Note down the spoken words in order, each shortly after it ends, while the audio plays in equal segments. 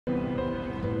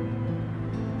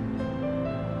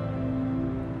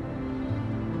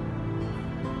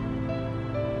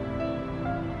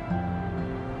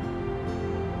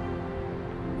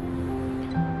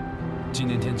今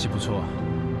年天气不错。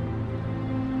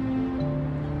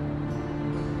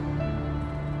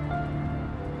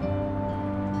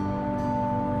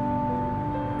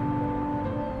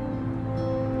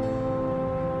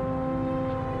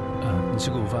你吃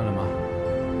过午饭了吗？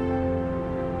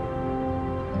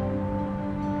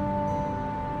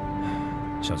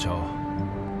小乔，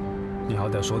你好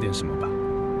歹说点什么吧。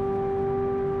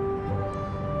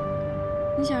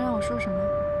你想让我说什么？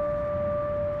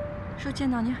说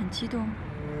见到你很激动，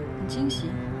很惊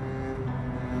喜。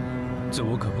这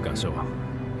我可不敢奢望。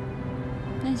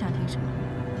那你想听什么？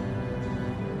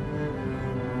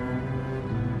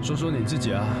说说你自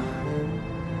己啊，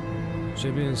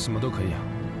随便什么都可以啊。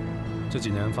这几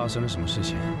年发生了什么事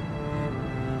情？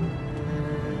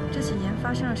这几年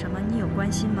发生了什么？你有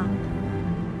关心吗？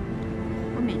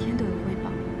我每天都有汇报。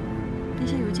那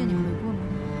些邮件你回过吗？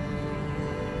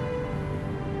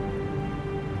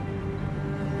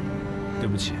对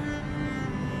不起，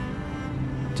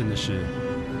真的是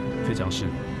非常是。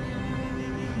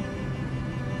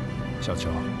小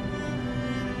乔，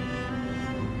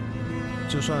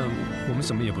就算我们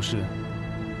什么也不是，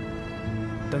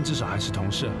但至少还是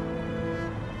同事。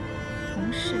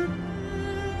同事？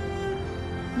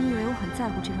你以为我很在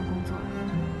乎这份工作？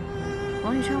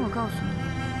王立川，我告诉你，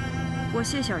我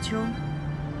谢小秋，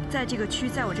在这个区，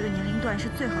在我这个年龄段是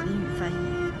最好的英语翻译。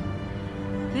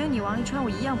没有你，王立川，我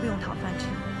一样不用讨饭吃，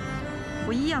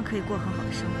我一样可以过很好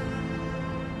的生活。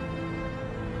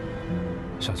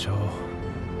小秋，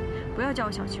不要叫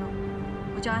我小秋，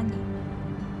我叫安妮。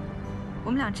我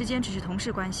们俩之间只是同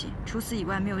事关系，除此以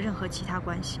外没有任何其他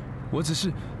关系。我只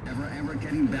是。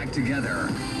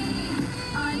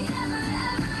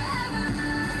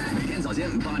每天早间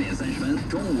8点30分，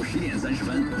中午10点30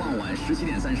分，傍晚17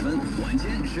点30分，晚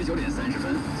间19点30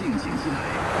分，敬请期待。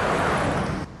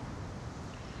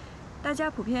大家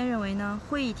普遍认为呢，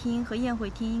会议厅和宴会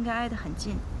厅应该挨得很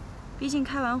近，毕竟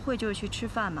开完会就是去吃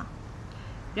饭嘛。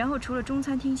然后除了中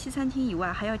餐厅、西餐厅以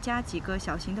外，还要加几个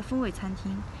小型的风味餐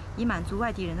厅，以满足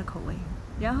外地人的口味。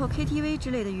然后 KTV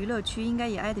之类的娱乐区应该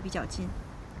也挨得比较近。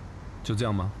就这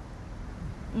样吗？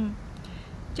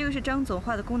这个是张总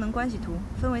画的功能关系图，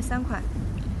分为3块：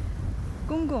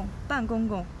公共、半公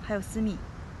共，还有私密。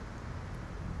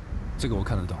这个我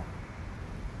看得懂。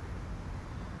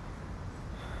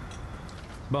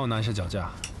帮我拿一下脚架，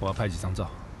我要拍几张照。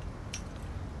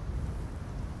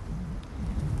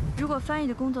如果翻译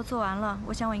的工作做完了，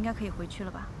我想我应该可以回去了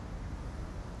吧？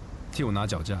替我拿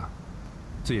脚架，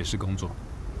这也是工作。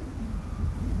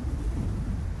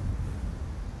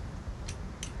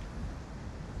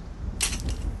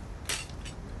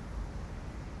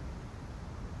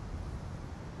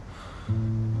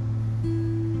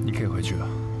你可以回去了。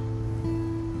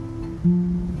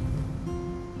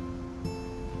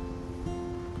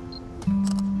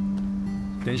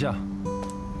等一下，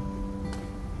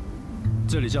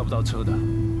这里叫不到车的，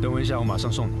等我一下，我马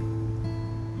上送你。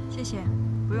谢谢，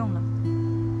不用了。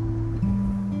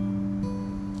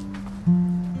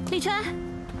立川，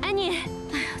安妮，哎呀，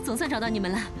总算找到你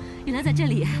们了，原来在这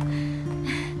里。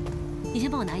你先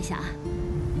帮我拿一下啊。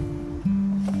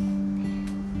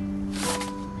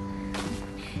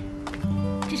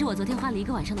这是我昨天花了1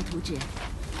个晚上的图纸，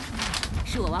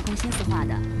是我挖空心思画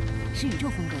的，是宇宙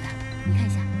风格的，你看一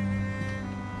下。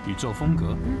宇宙风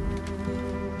格？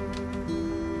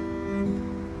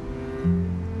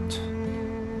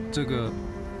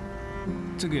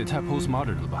这个也太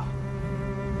postmodern 了吧？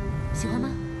喜欢吗？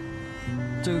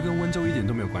这个跟温州一点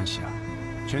都没有关系啊，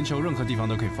全球任何地方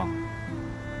都可以放。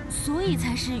所以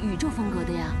才是宇宙风格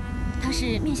的呀，它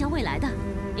是面向未来的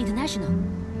 ，international。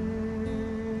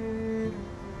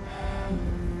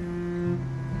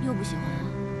又不喜欢啊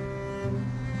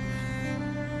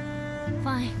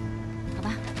 ？Fine， 好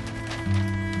吧。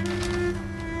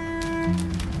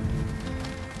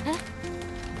哎，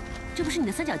这不是你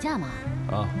的3脚架吗？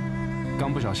啊，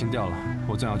刚不小心掉了，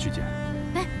我正要去捡。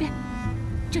哎，别，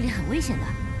这里很危险的，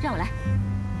让我来。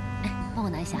哎，帮我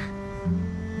拿一下。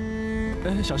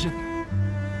哎，小心！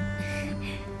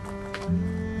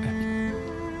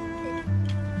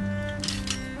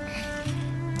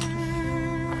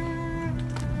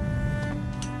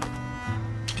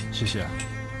谢谢。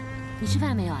你吃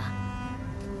饭没有啊？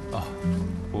哦，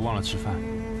我忘了吃饭。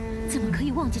怎么可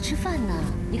以忘记吃饭呢？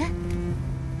你看，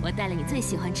我带了你最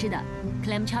喜欢吃的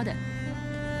clam chowder，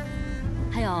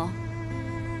 还有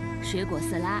水果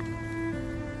色拉，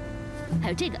还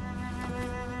有这个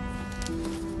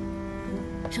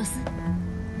寿司。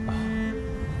啊，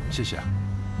谢谢啊。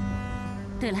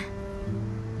对了，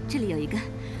这里有一个，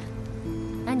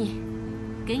安妮，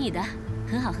给你的，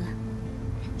很好喝。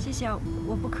谢谢啊，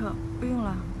我不渴，不用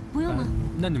了。不用了。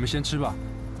那你们先吃吧，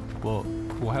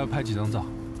我还要拍几张照。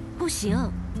不行，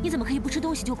你怎么可以不吃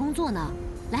东西就工作呢？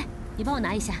来，你帮我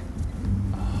拿一下。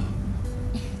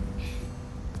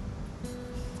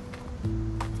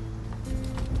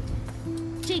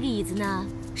这个椅子呢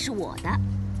是我的，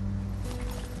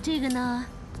这个呢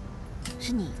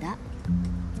是你的。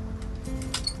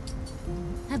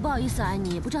哎，不好意思啊，安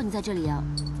妮，不知道你在这里啊，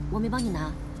我没帮你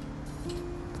拿。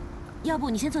要不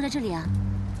你先坐在这里啊？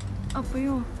哦，不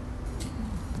用。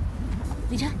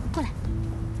李晨，过来，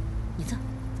你坐。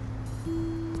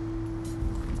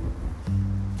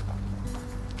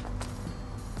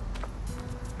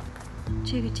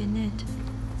这个 Janet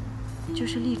就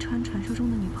是利川传说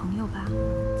中的女朋友吧？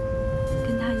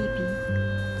跟她一比，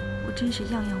我真是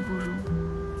样样不如。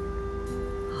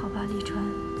好吧，利川，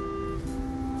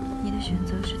你的选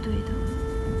择是对的。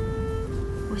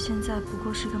我现在不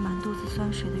过是个满肚子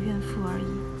酸水的怨妇而已，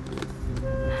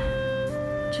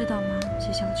知道吗，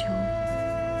谢小秋？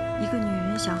一个女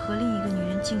人想和另一个女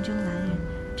人竞争男人，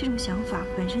这种想法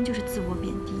本身就是自我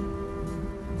贬低。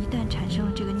一旦产生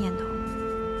了这个念头，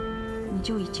你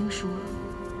就已经输了。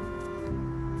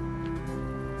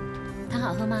汤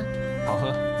好喝吗？好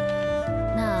喝。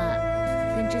那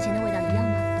跟之前的味道一样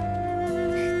吗？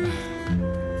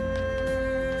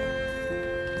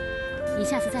你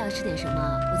下次再要吃点什么，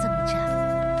我赠你吃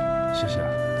啊。谢谢啊。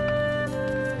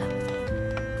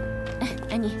哎，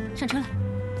安妮，上车了。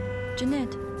Janet，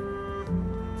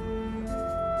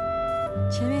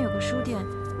 前面有个书店，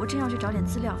我正要去找点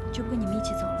资料，就不跟你们一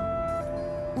起走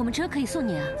了。我们车可以送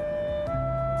你啊。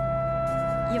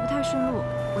也不太顺路，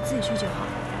我自己去就好。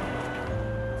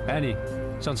Annie，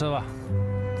上车吧。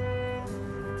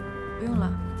不用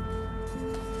了，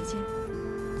再见。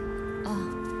哦。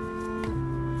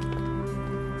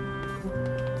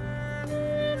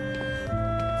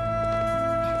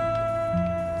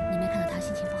你没看到他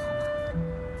心情不好吗？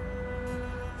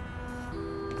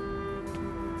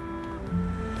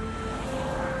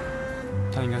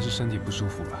他应该是身体不舒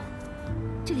服吧？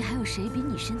这里还有谁比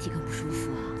你身体更不舒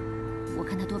服啊？我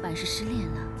看他多半是失恋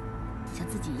了，想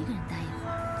自己一个人待一会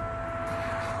儿。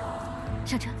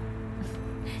上车。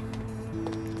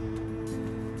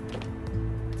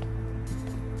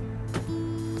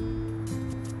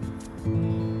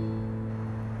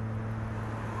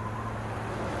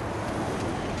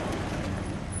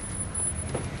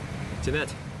Janet，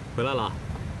 回来了。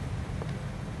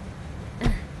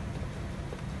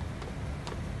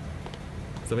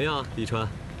怎么样，李川？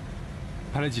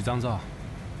拍了几张照。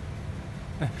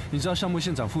哎，你知道项目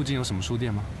现场附近有什么书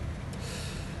店吗？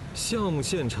项目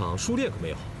现场书店可没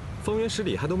有，方圆10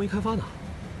里还都没开发呢。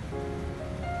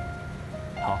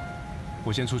好，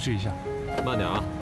我先出去一下。慢点啊。